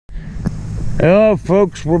Hello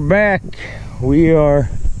folks, we're back. We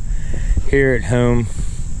are here at home.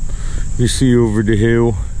 You see over the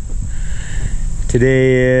hill.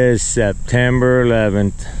 Today is September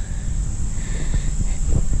 11th.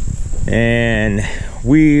 And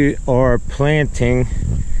we are planting.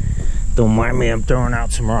 Don't mind me, I'm throwing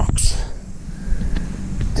out some rocks.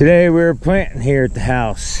 Today we're planting here at the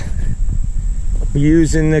house. We're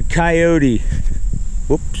using the Coyote.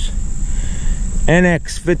 Whoops.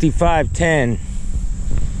 NX 5510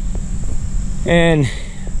 and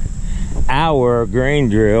our grain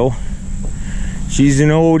drill. She's an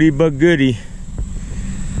oldie but goodie.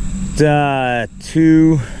 It's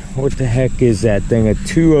what the heck is that thing? A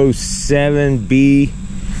 207B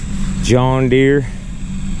John Deere.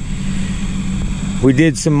 We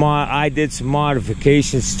did some I did some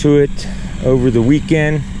modifications to it over the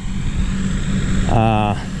weekend.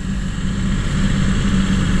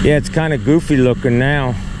 Yeah, it's kind of goofy looking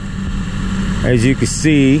now. As you can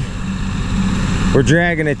see, we're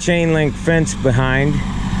dragging a chain link fence behind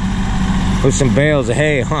with some bales of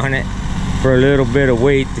hay on it for a little bit of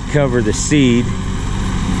weight to cover the seed.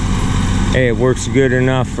 Hey, it works good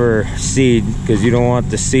enough for seed because you don't want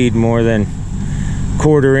the seed more than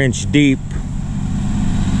 1/4 inch deep.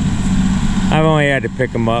 I've only had to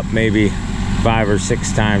pick them up maybe 5 or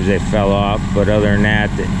 6 times. They fell off, but other than that,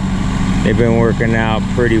 they've been working out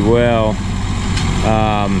pretty well.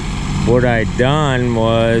 What I done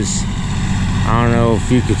was, I don't know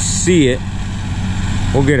if you could see it.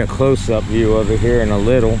 We'll get a close-up view of it here in a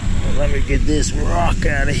little. Let me get this rock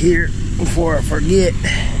out of here before I forget.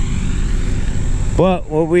 But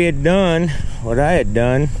what we had done, what I had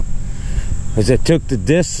done, was I took the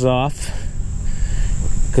discs off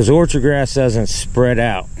because orchard grass doesn't spread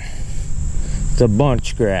out. It's a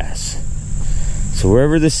bunch grass. So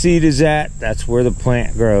wherever the seed is at, that's where the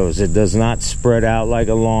plant grows. It does not spread out like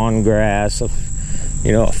a lawn grass, a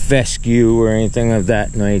fescue or anything of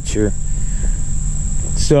that nature.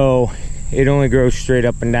 So it only grows straight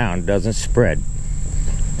up and down, doesn't spread.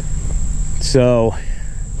 So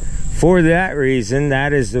for that reason,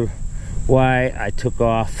 that is why I took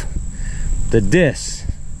off the disc,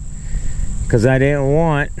 because I didn't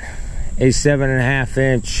want a 7.5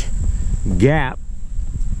 inch gap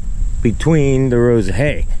between the rows of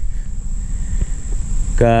hay,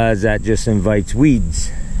 because that just invites weeds,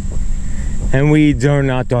 and weeds are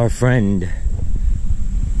not our friend.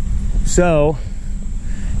 So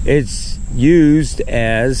it's used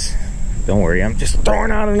as, don't worry, I'm just throwing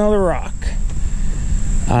out another rock.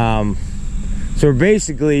 So we're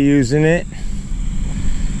basically using it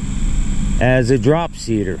as a drop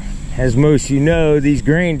seeder. As most of you know, these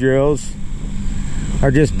grain drills are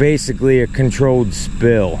just basically a controlled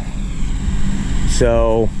spill.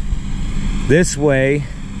 So this way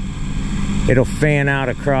it'll fan out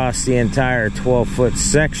across the entire 12-foot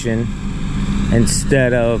section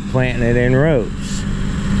instead of planting it in rows.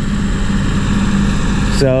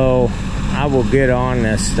 So I will get on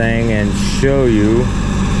this thing and show you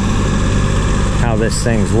how this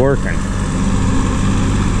thing's working.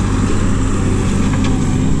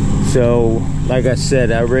 So like I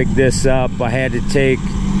said, I rigged this up. I had to take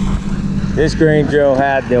this grain drill,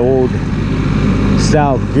 had the old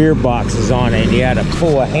style gearboxes on it, and you had to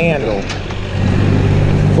pull a handle.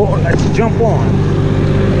 Oh, let's jump on.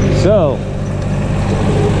 So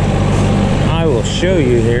I will show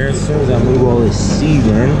you here as soon as I move all this seed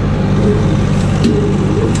in.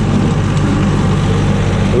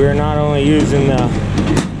 We're not only using the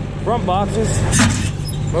front boxes,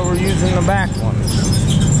 but we're using the back ones.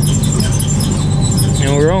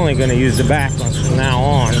 And we're only going to use the back ones from now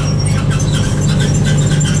on.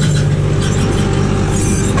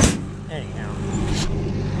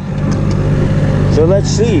 So let's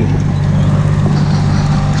see. I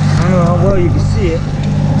don't know how well you can see it.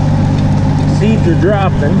 Seeds are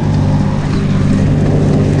dropping.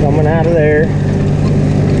 Coming out of there.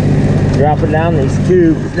 Dropping down these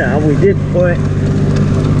tubes. Now we did put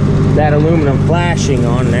that aluminum flashing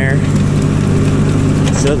on there,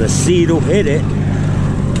 so the seed will hit it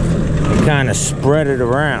and kind of spread it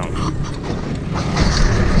around.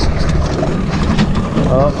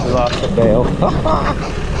 Oh, we lost the bale.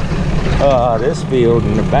 This field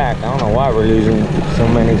in the back, I don't know why we're losing it so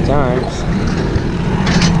many times.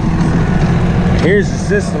 Here's the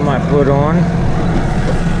system I put on.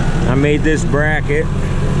 I made this bracket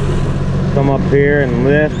come up here and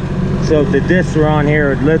lift, so if the discs are on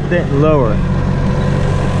here, it would lift it and lower it.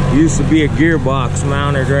 Used to be a gearbox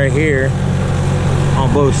mounted right here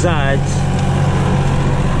on both sides.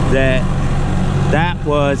 That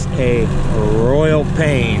was a royal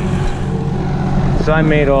pain. So I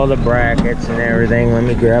made all the brackets and everything. Let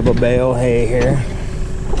me grab a bale of hay here.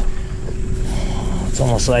 It's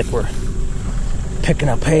almost like we're picking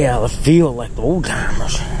up hay out of the field like the old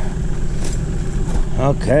timers.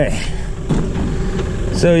 Okay.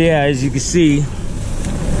 So yeah, as you can see,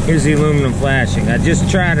 here's the aluminum flashing. I just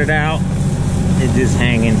tried it out. It's just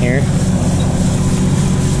hanging here.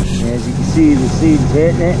 And as you can see, the seed's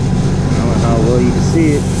hitting it. I don't know how well you can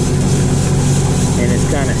see it. And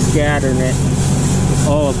it's kind of scattering it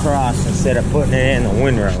all across instead of putting it in the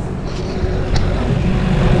windrow.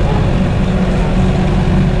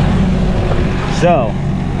 So,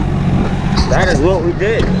 that is what we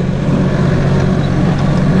did.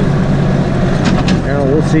 Now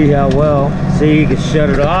we'll see how well. See, you can shut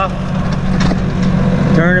it off,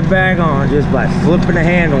 turn it back on just by flipping the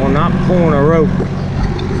handle and not pulling a rope.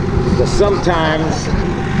 Because sometimes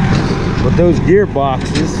with those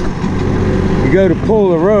gearboxes, you go to pull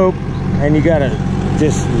the rope and you gotta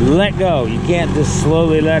just let go. You can't just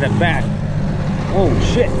slowly let it back. Oh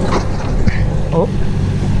shit. Oh,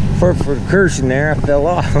 for the cursing there, I fell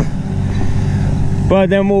off. But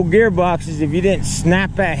them old gearboxes, if you didn't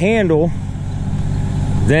snap that handle,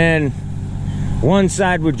 then one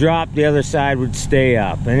side would drop, the other side would stay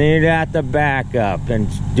up, and then you'd have to back up and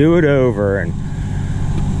do it over. And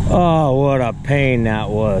oh, what a pain that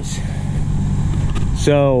was.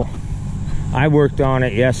 So I worked on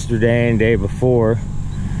it yesterday and day before,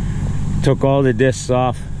 took all the discs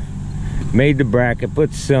off, made the bracket,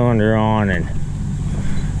 put the cylinder on, and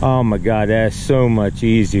oh my god, that's so much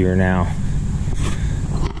easier now.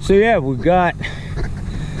 So yeah, we've got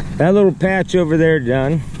that little patch over there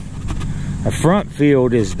done. The front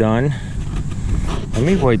field is done. Let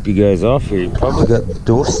me wipe you guys off here. You probably got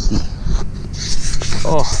dusty.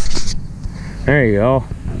 Oh, there you go.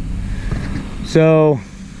 So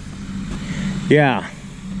yeah,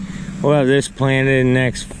 we'll have this planted in the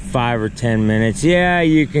next 5 or 10 minutes. Yeah,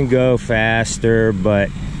 you can go faster, but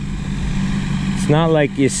it's not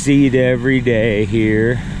like you seed every day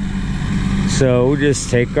here. So we'll just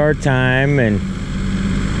take our time and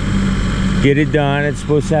get it done. It's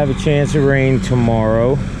supposed to have a chance of rain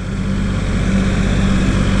tomorrow.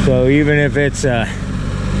 So even if it's a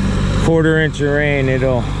 1/4 inch of rain,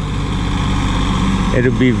 it'll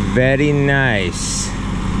be very nice.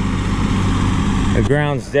 The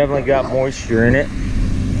ground's definitely got moisture in it,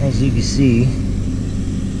 as you can see.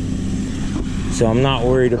 So I'm not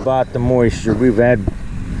worried about the moisture. We've had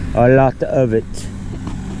a lot of it.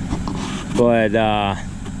 But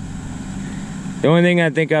the only thing I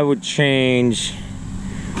think I would change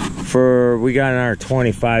we got another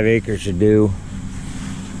 25 acres to do,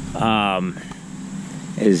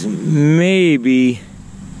 is maybe,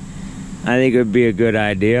 I think it would be a good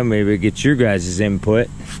idea, maybe get your guys' input,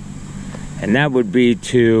 and that would be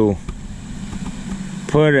to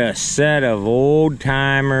put a set of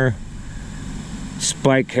old-timer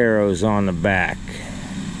spike harrows on the back,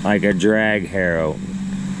 like a drag harrow.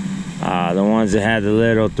 The ones that had the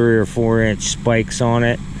little 3 or 4 inch spikes on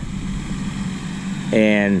it,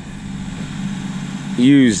 and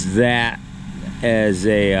use that as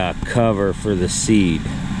a cover for the seed.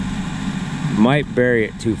 Might bury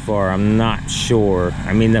it too far, I'm not sure.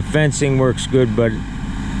 I mean, the fencing works good, but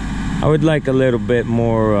I would like a little bit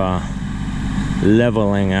more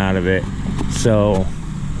leveling out of it. So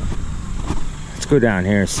let's go down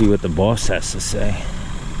here and see what the boss has to say.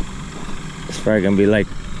 It's probably gonna be like,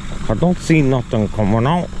 I don't see nothing coming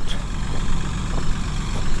out.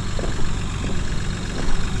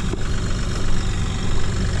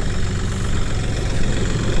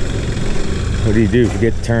 What do you do?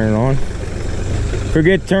 Forget to turn it on?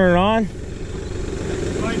 Forget to turn it on?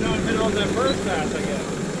 Might not have been on that first pass, I guess.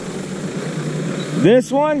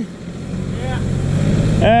 This one? Yeah.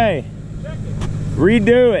 Hey, Check it.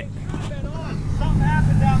 redo it. I've been on. Something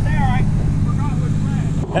happened down there. I forgot which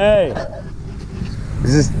way. Hey,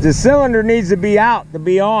 the cylinder needs to be out to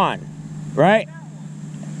be on, right?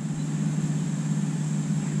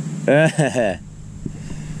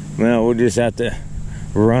 Well, we'll just have to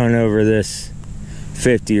run over this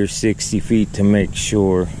 50 or 60 feet to make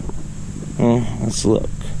sure. Well, let's look.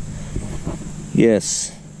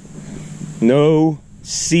 Yes. No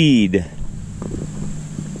seed.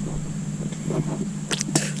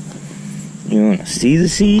 You want to see the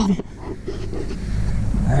seed?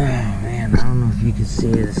 Oh man, I don't know if you can see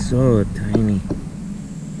it. It's so tiny.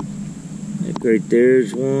 Like right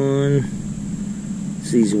there's one.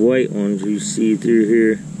 It's these white ones you see through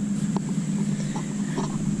here.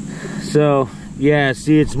 So yeah,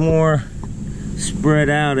 see, it's more spread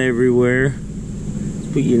out everywhere. Let's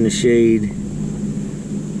put you in the shade.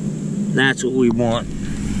 That's what we want.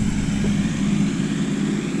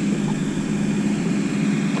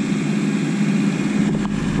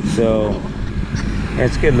 So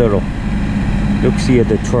let's get a little look-see at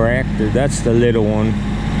the tractor. That's the little one.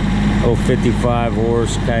 Oh, 55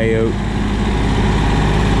 horse Coyote.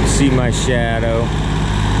 See my shadow.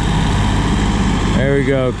 There we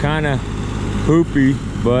go. Kind of poopy,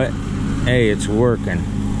 but hey, it's working.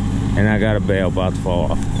 And I got a bale about to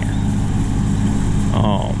fall off again.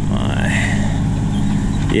 Oh my.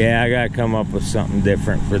 Yeah, I gotta come up with something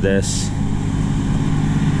different for this.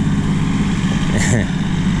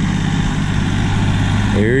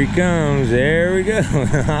 Here he comes. There we go.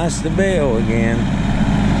 Lost the bale again.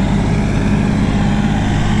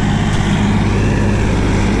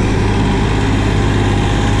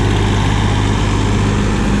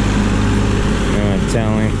 I'm gonna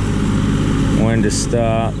tell him when to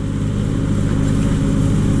stop.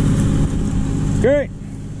 Great.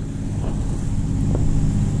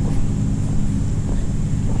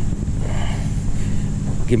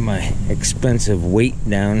 Get my expensive weight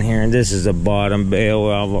down here, and this is a bottom bale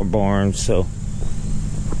out of our barn, so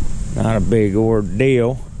not a big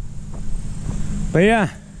ordeal. But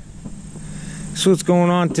yeah, that's what's going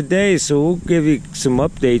on today. So we'll give you some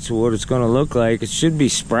updates of what it's going to look like. It should be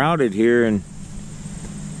sprouted here in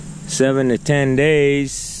 7 to 10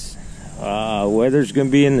 days. Weather's going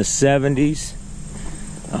to be in the 70s.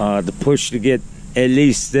 The push to get at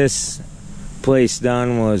least this place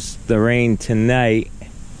done was the rain tonight.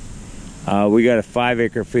 We got a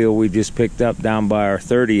 5-acre field we just picked up down by our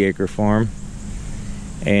 30-acre farm,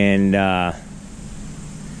 and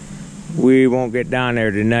we won't get down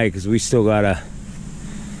there tonight because we still gotta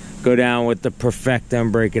go down with the Perfecta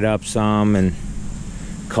and break it up some and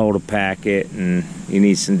pack it, and you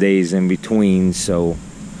need some days in between. So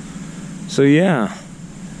yeah,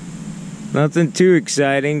 nothing too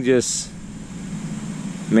exciting, just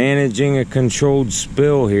managing a controlled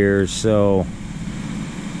spill here. So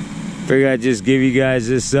figure I'd just give you guys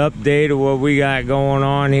this update of what we got going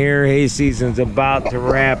on here. Hay season's about to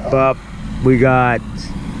wrap up. We got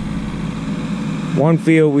one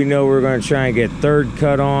field we know we're going to try and get third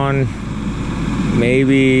cut on.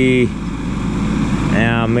 Maybe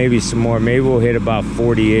some more. Maybe we'll hit about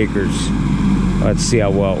 40 acres. Let's see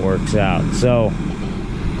how well it works out. So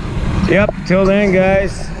yep, till then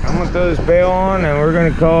guys, I'm going to throw this bale on and we're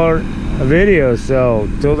going to call it a video. So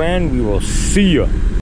till then, we will see you.